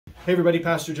Hey everybody,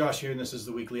 Pastor Josh here, and this is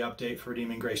the weekly update for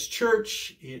Redeeming Grace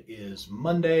Church. It is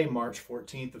Monday, March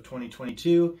 14th of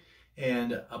 2022,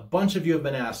 and a bunch of you have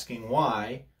been asking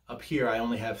why up here I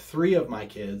only have 3 of my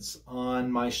kids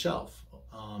on my shelf.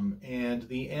 And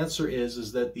the answer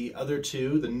is that the other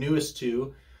 2, the newest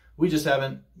 2, we just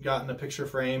haven't gotten a picture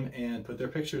frame and put their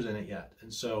pictures in it yet.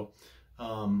 And so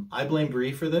I blame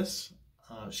Bree for this.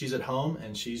 She's at home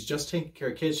and she's just taking care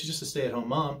of kids. She's just a stay-at-home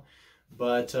mom.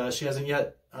 But she hasn't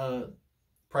yet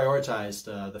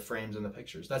prioritized the frames and the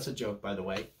pictures. That's a joke, by the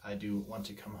way. I do want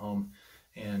to come home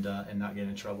and not get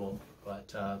in trouble.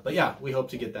 But yeah, we hope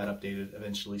to get that updated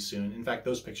eventually soon. In fact,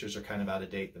 those pictures are kind of out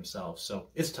of date themselves, so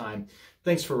it's time.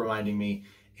 Thanks for reminding me.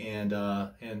 And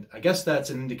I guess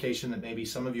that's an indication that maybe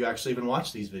some of you actually even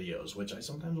watch these videos, which I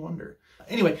sometimes wonder.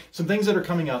 Anyway, some things that are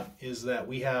coming up is that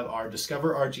we have our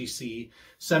Discover RGC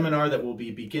seminar that will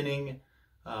be beginning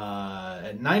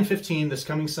at 9:15 this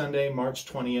coming Sunday, March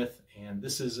 20th. And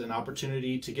this is an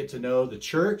opportunity to get to know the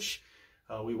church.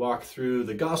 We walk through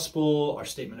the gospel, our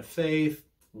statement of faith,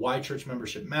 why church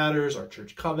membership matters, our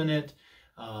church covenant,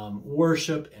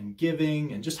 worship and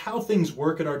giving, and just how things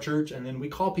work at our church. And then we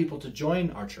call people to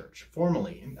join our church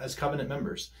formally as covenant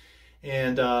members.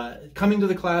 And coming to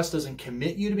the class doesn't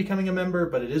commit you to becoming a member,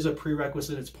 but it is a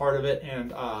prerequisite. It's part of it.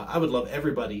 And I would love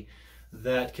everybody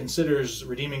that considers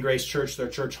Redeeming Grace Church their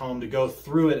church home to go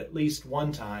through it at least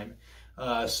one time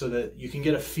so that you can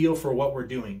get a feel for what we're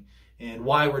doing and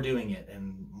why we're doing it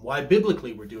and why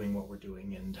biblically we're doing what we're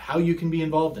doing and how you can be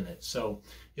involved in it. So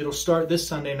it'll start this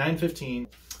Sunday, 9:15.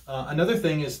 Another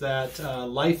thing is that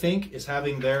Life Inc. is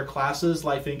having their classes.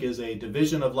 Life Inc. is a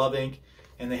division of Love Inc.,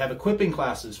 and they have equipping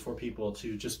classes for people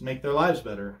to just make their lives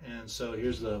better. And so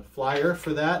here's the flyer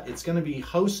for that. It's going to be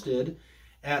hosted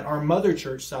at our mother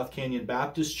church, South Canyon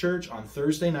Baptist Church, on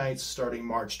Thursday nights starting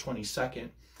March 22nd.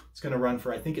 It's going to run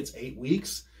for, I think it's 8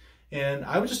 weeks. And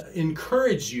I would just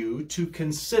encourage you to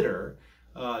consider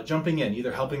jumping in,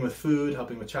 either helping with food,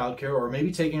 helping with childcare, or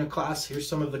maybe taking a class. Here's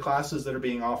some of the classes that are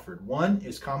being offered. One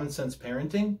is Common Sense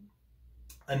Parenting.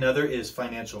 Another is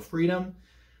Financial Freedom.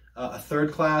 A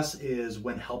third class is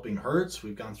When Helping Hurts.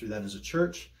 We've gone through that as a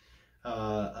church.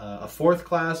 A fourth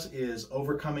class is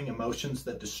Overcoming Emotions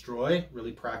That Destroy,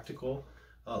 really practical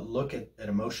look at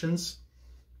emotions.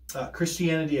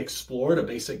 Christianity Explored, a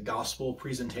basic gospel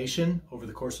presentation over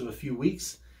the course of a few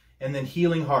weeks. And then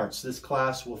Healing Hearts. This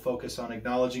class will focus on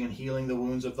acknowledging and healing the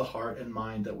wounds of the heart and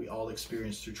mind that we all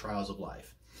experience through trials of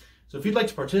life. So if you'd like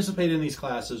to participate in these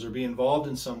classes or be involved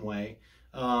in some way,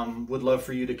 would love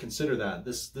for you to consider that.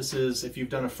 This is, if you've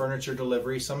done a furniture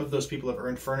delivery, some of those people have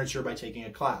earned furniture by taking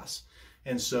a class.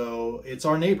 And so it's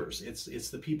our neighbors. It's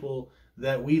the people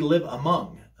that we live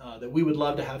among that we would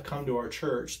love to have come to our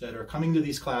church that are coming to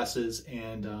these classes.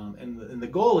 And the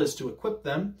goal is to equip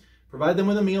them, provide them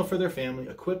with a meal for their family,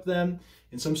 equip them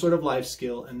in some sort of life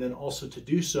skill, and then also to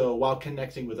do so while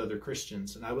connecting with other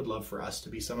Christians. And I would love for us to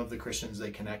be some of the Christians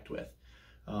they connect with.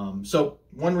 So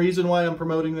one reason why I'm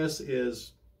promoting this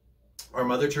is our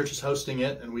mother church is hosting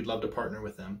it, and we'd love to partner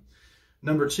with them.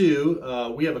 Number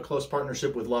 2, we have a close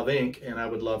partnership with Love Inc., and I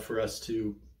would love for us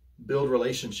to build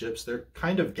relationships. They're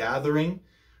kind of gathering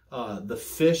the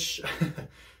fish,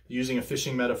 using a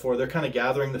fishing metaphor. They're kind of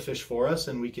gathering the fish for us,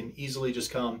 and we can easily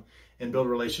just come and build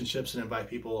relationships and invite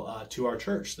people to our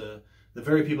church, the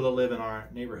very people that live in our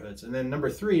neighborhoods. And then number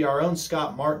 3, our own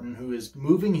Scott Martin, who is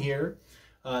moving here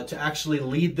to actually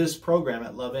lead this program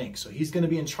at Love Inc. So he's going to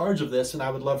be in charge of this, and I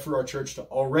would love for our church to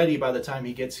already, by the time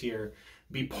he gets here,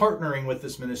 be partnering with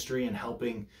this ministry and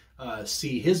helping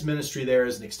see his ministry there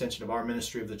as an extension of our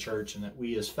ministry of the church, and that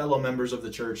we as fellow members of the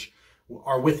church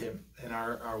are with him and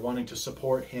are wanting to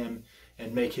support him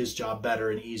and make his job better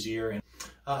and easier. And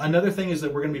another thing is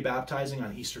that we're going to be baptizing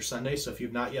on Easter Sunday. So if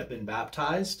you've not yet been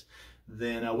baptized,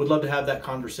 then I would love to have that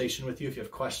conversation with you. If you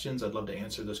have questions, I'd love to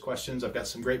answer those questions. I've got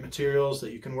some great materials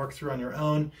that you can work through on your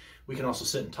own. We can also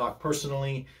sit and talk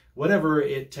personally, whatever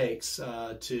it takes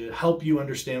to help you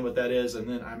understand what that is. And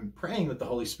then I'm praying that the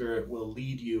Holy Spirit will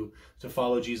lead you to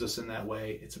follow Jesus in that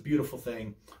way. It's a beautiful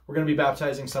thing. We're going to be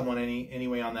baptizing someone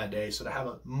anyway on that day. So to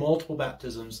have multiple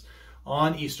baptisms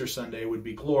on Easter Sunday would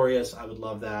be glorious. I would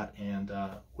love that, and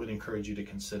would encourage you to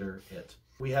consider it.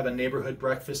 We have a neighborhood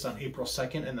breakfast on April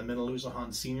 2nd in the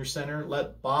Minaloosahan Senior Center.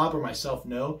 Let Bob or myself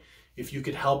know if you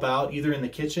could help out either in the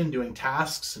kitchen doing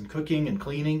tasks and cooking and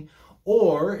cleaning,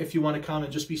 or if you want to come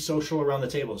and just be social around the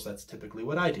tables. That's typically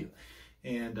what I do.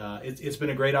 And it's been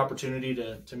a great opportunity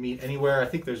to meet anywhere. I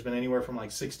think there's been anywhere from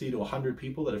like 60 to 100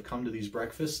 people that have come to these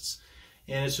breakfasts.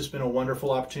 And it's just been a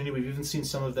wonderful opportunity. We've even seen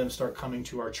some of them start coming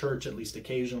to our church, at least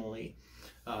occasionally.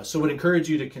 So I would encourage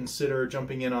you to consider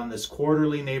jumping in on this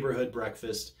quarterly neighborhood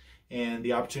breakfast and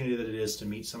the opportunity that it is to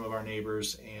meet some of our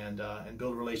neighbors and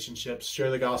build relationships,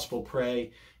 share the gospel,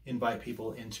 pray, invite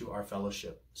people into our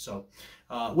fellowship. So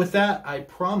with that, I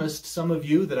promised some of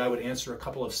you that I would answer a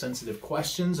couple of sensitive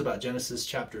questions about Genesis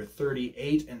chapter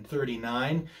 38 and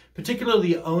 39.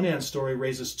 Particularly the Onan story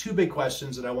raises two big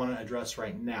questions that I want to address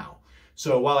right now.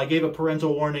 So while I gave a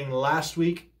parental warning last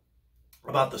week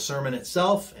about the sermon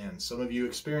itself, and some of you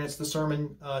experienced the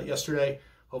sermon yesterday,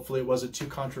 hopefully it wasn't too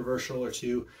controversial or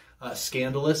too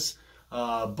scandalous.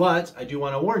 But I do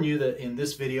want to warn you that in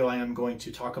this video, I am going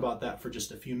to talk about that for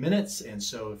just a few minutes. And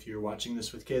so if you're watching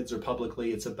this with kids or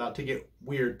publicly, it's about to get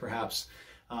weird perhaps.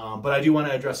 But I do want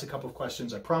to address a couple of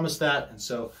questions. I promised that. And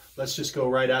so let's just go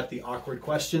right at the awkward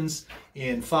questions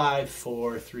in 5,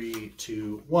 4, 3,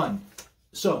 2, 1.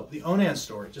 So the Onan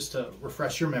story, just to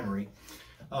refresh your memory,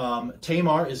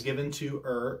 Tamar is given to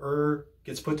Ur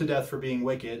gets put to death for being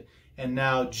wicked. And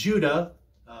now Judah,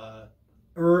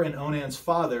 Ur and Onan's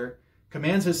father,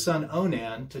 commands his son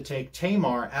Onan to take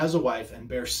Tamar as a wife and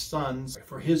bear sons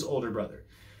for his older brother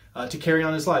to carry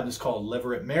on his life. It's called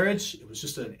levirate marriage. It was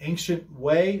just an ancient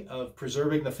way of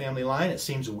preserving the family line. It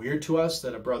seems weird to us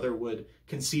that a brother would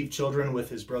conceive children with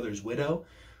his brother's widow.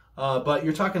 But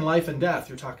you're talking life and death.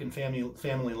 You're talking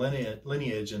family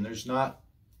lineage, and there's not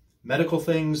medical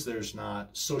things. There's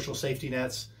not social safety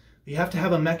nets. You have to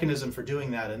have a mechanism for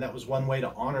doing that, and that was one way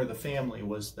to honor the family,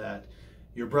 was that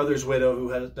your brother's widow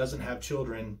who doesn't have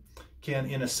children can,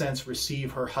 in a sense,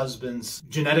 receive her husband's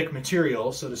genetic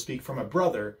material, so to speak, from a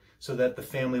brother, so that the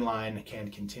family line can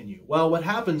continue. Well, what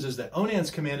happens is that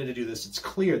Onan's commanded to do this. It's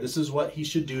clear this is what he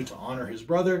should do to honor his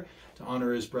brother, to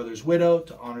honor his brother's widow,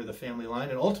 to honor the family line,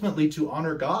 and ultimately to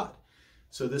honor God.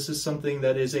 So this is something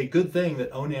that is a good thing,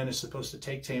 that Onan is supposed to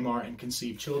take Tamar and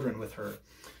conceive children with her.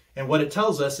 And what it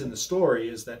tells us in the story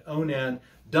is that Onan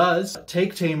does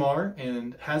take Tamar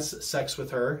and has sex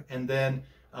with her, and then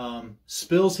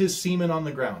spills his semen on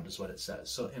the ground, is what it says.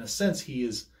 So in a sense, he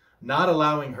is not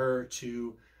allowing her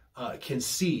to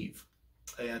conceive,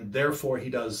 and therefore he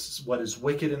does what is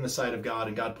wicked in the sight of God,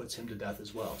 and God puts him to death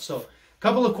as well. So a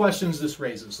couple of questions this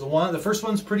raises. The first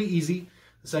one's pretty easy.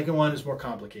 The second one is more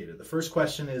complicated. The first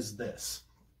question is this: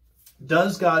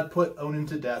 does God put Onan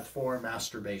to death for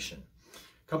masturbation?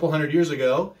 A couple hundred years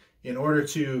ago, in order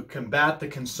to combat the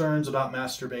concerns about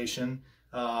masturbation,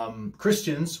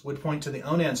 Christians would point to the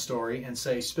Onan story and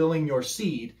say spilling your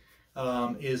seed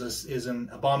is an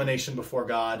abomination before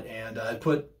God, and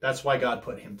that's why God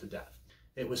put him to death.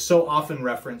 It was so often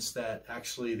referenced that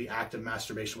actually the act of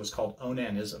masturbation was called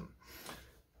onanism.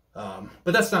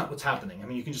 But that's not what's happening. I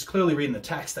mean, you can just clearly read in the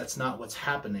text that's not what's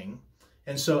happening.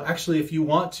 And so actually, if you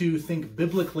want to think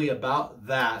biblically about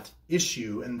that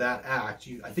issue and that act,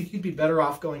 I think you'd be better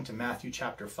off going to Matthew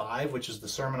chapter 5, which is the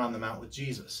Sermon on the Mount with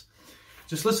Jesus.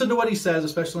 Just listen to what he says,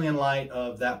 especially in light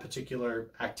of that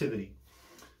particular activity.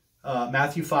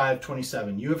 Matthew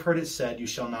 5:27, you have heard it said, you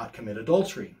shall not commit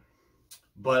adultery.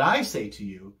 But I say to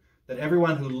you that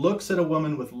everyone who looks at a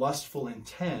woman with lustful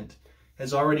intent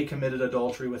has already committed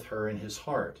adultery with her in his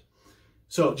heart.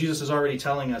 So Jesus is already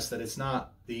telling us that it's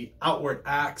not the outward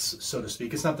acts, so to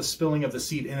speak. It's not the spilling of the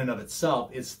seed in and of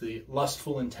itself. It's the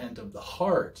lustful intent of the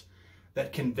heart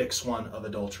that convicts one of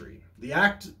adultery. The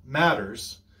act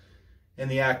matters, and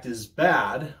the act is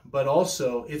bad, but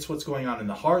also it's what's going on in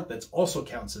the heart that also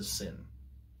counts as sin.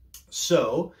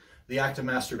 So the act of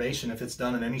masturbation, if it's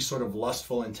done in any sort of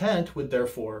lustful intent, would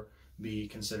therefore be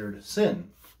considered sin.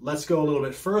 Let's go a little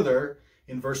bit further.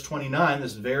 In verse 29,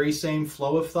 this very same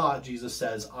flow of thought, Jesus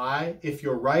says, if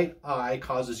your right eye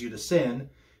causes you to sin,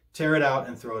 tear it out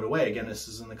and throw it away. Again, this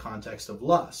is in the context of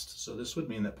lust. So this would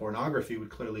mean that pornography would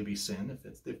clearly be sin.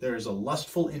 If there is a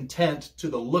lustful intent to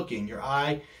the looking, your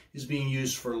eye is being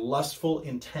used for lustful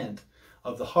intent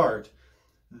of the heart,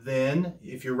 then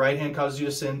if your right hand causes you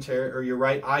to sin, your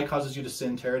right eye causes you to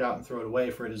sin, tear it out and throw it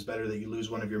away, for it is better that you lose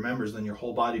one of your members than your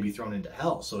whole body be thrown into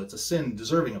hell. So it's a sin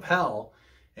deserving of hell,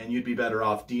 and you'd be better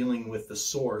off dealing with the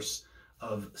source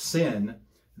of sin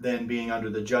than being under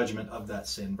the judgment of that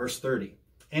sin. Verse 30,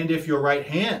 and if your right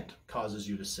hand causes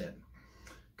you to sin,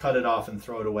 cut it off and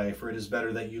throw it away, for it is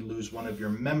better that you lose one of your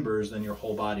members than your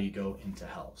whole body go into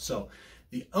hell. So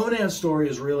the Onan story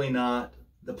is really not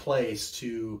the place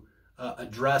to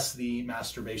address the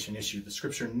masturbation issue. The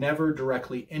scripture never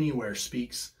directly anywhere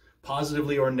speaks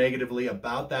positively or negatively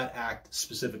about that act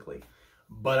specifically.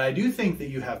 But I do think that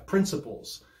you have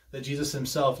principles that Jesus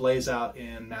himself lays out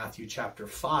in Matthew chapter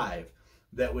 5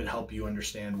 that would help you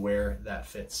understand where that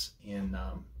fits in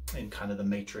kind of the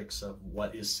matrix of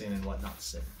what is sin and what not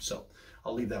sin. So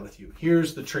I'll leave that with you.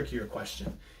 Here's the trickier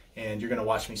question. And you're going to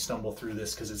watch me stumble through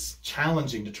this because it's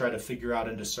challenging to try to figure out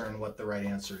and discern what the right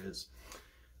answer is.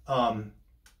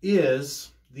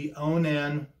 Is the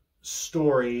Onan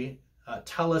story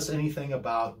tell us anything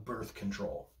about birth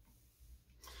control?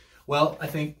 Well, I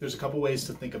think there's a couple ways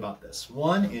to think about this.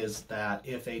 One is that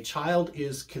if a child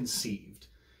is conceived,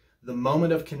 the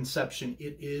moment of conception,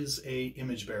 it is a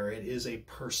image bearer. It is a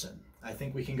person. I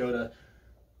think we can go to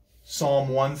Psalm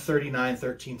 139,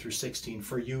 13 through 16.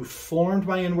 For you formed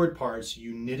my inward parts.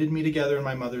 You knitted me together in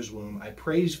my mother's womb. I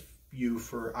praise you,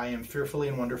 for I am fearfully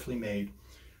and wonderfully made.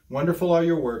 Wonderful are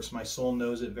your works. My soul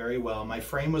knows it very well. My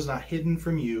frame was not hidden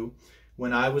from you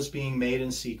when I was being made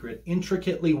in secret,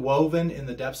 intricately woven in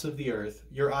the depths of the earth.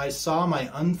 Your eyes saw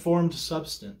my unformed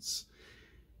substance.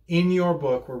 In your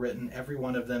book were written, every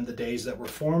one of them, the days that were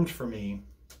formed for me,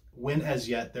 when as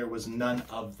yet there was none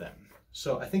of them.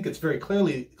 So I think it's very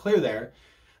clear there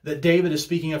that David is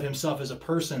speaking of himself as a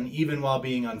person even while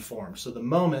being unformed. So the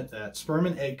moment that sperm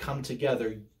and egg come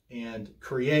together and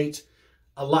create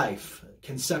a life,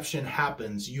 conception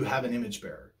happens, you have an image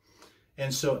bearer.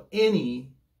 And so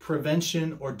any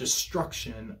prevention or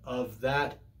destruction of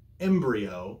that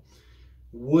embryo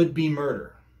would be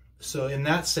murder. So in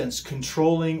that sense,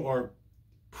 controlling or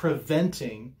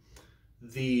preventing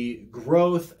the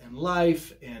growth and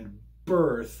life and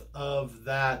birth of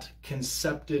that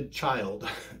concepted child,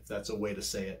 if that's a way to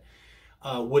say it,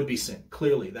 would be sin.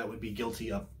 Clearly, that would be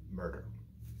guilty of murder.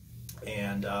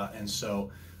 And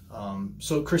so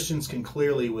Christians can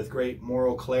clearly, with great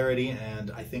moral clarity and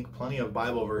I think plenty of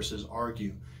Bible verses,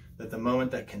 argue that the moment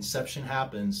that conception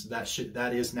happens,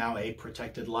 that is now a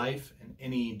protected life, and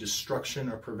any destruction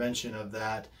or prevention of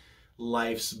that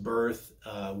life's birth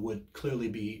would clearly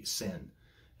be sin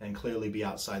and clearly be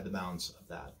outside the bounds of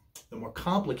that. The more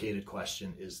complicated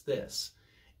question is this: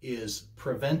 is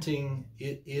preventing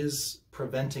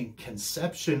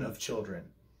conception of children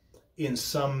in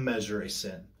some measure a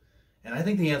sin? And I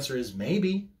think the answer is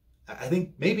maybe. I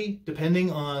think maybe,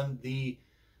 depending on the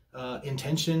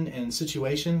intention and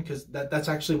situation, because that's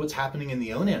actually what's happening in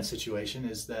the Onan situation,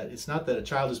 is that it's not that a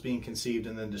child is being conceived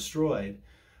and then destroyed.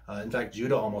 In fact,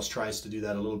 Judah almost tries to do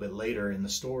that a little bit later in the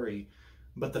story.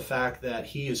 But the fact that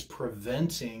he is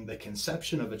preventing the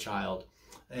conception of a child.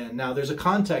 And now there's a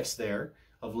context there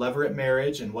of levirate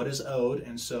marriage and what is owed.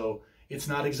 And so it's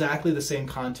not exactly the same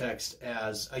context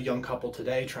as a young couple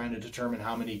today trying to determine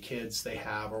how many kids they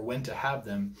have or when to have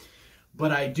them.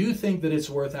 But I do think that it's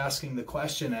worth asking the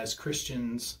question as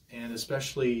Christians, and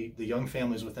especially the young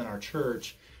families within our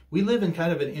church. We live in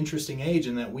kind of an interesting age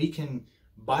in that we can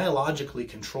biologically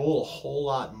control a whole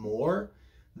lot more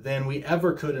than we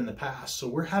ever could in the past. So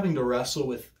we're having to wrestle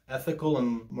with ethical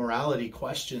and morality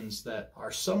questions that are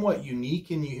somewhat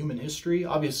unique in human history.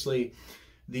 Obviously,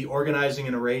 the organizing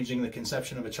and arranging the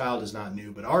conception of a child is not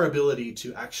new, but our ability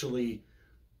to actually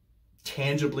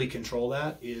tangibly control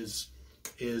that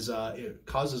it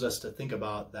causes us to think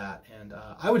about that. And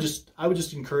I would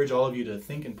just encourage all of you to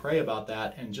think and pray about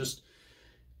that, and just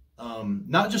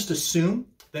not just assume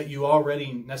that you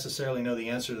already necessarily know the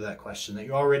answer to that question, that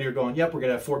you already are going, yep, we're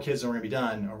going to have 4 kids and we're going to be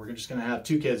done, or we're just going to have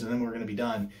 2 kids and then we're going to be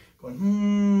done.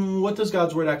 Going, what does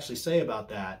God's word actually say about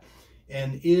that?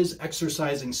 And is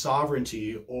exercising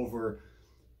sovereignty over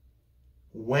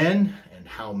when and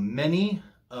how many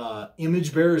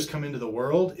image bearers come into the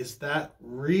world, is that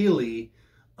really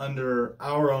under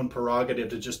our own prerogative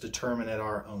to just determine at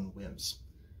our own whims?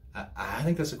 I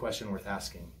think that's a question worth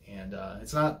asking, and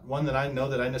it's not one that I know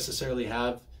that I necessarily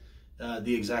have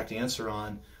the exact answer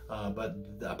on, but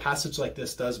a passage like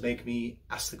this does make me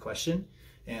ask the question,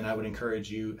 and I would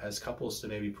encourage you as couples to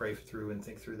maybe pray through and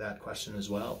think through that question as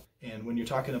well. And when you're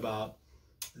talking about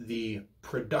the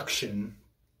production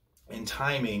and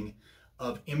timing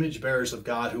of image bearers of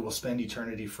God who will spend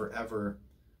eternity forever,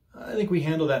 I think we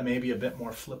handle that maybe a bit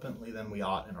more flippantly than we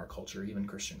ought in our culture, even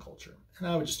Christian culture. And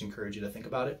I would just encourage you to think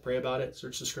about it, pray about it,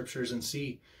 search the scriptures, and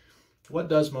see what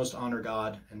does most honor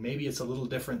God. And maybe it's a little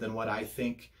different than what I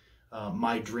think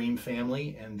my dream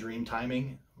family and dream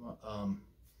timing.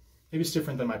 Maybe it's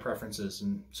different than my preferences.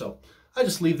 And so I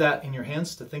just leave that in your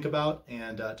hands to think about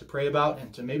and to pray about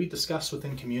and to maybe discuss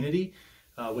within community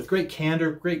with great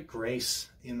candor, great grace,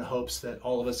 in the hopes that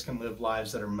all of us can live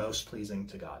lives that are most pleasing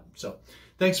to God. So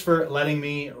thanks for letting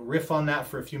me riff on that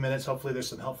for a few minutes. Hopefully there's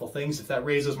some helpful things. If that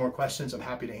raises more questions, I'm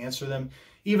happy to answer them.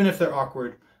 Even if they're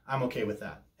awkward, I'm okay with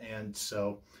that. And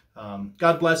so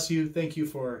God bless you. Thank you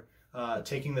for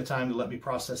taking the time to let me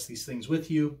process these things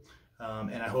with you.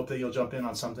 And I hope that you'll jump in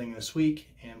on something this week,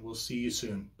 and we'll see you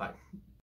soon. Bye.